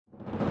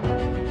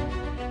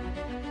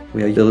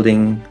We are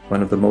building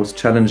one of the most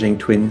challenging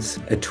twins,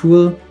 a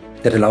tool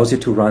that allows you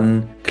to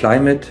run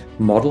climate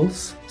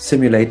models,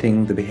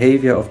 simulating the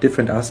behavior of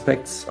different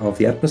aspects of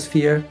the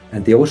atmosphere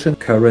and the ocean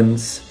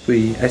currents.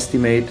 We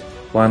estimate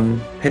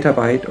 1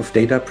 petabyte of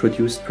data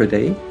produced per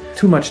day,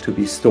 too much to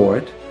be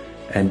stored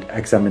and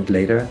examined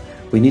later.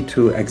 We need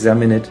to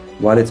examine it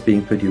while it's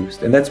being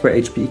produced. And that's where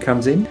HPE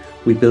comes in.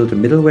 We built a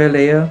middleware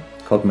layer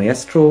called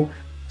Maestro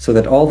so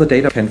that all the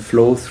data can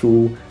flow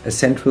through a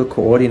central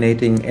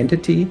coordinating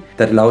entity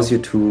that allows you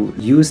to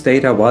use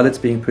data while it's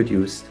being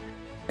produced.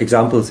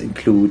 Examples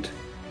include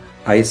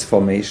ice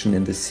formation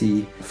in the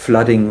sea,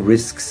 flooding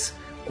risks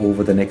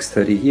over the next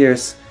 30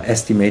 years,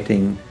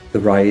 estimating the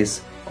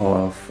rise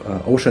of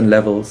ocean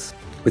levels.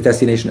 With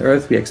Destination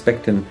Earth, we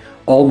expect an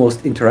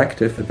almost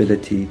interactive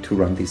ability to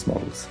run these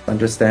models.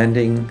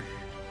 Understanding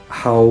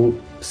how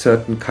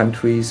certain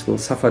countries will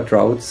suffer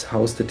droughts,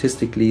 how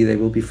statistically they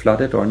will be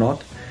flooded or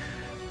not,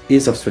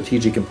 is of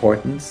strategic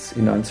importance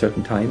in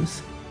uncertain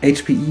times.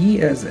 HPE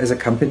as a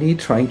company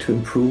trying to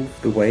improve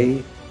the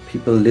way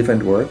people live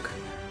and work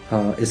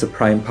is a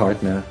prime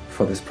partner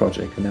for this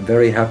project. And I'm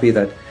very happy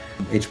that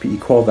HPE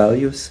core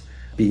values,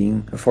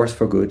 being a force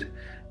for good,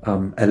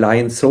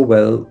 align so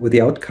well with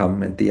the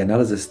outcome and the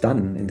analysis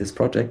done in this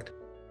project.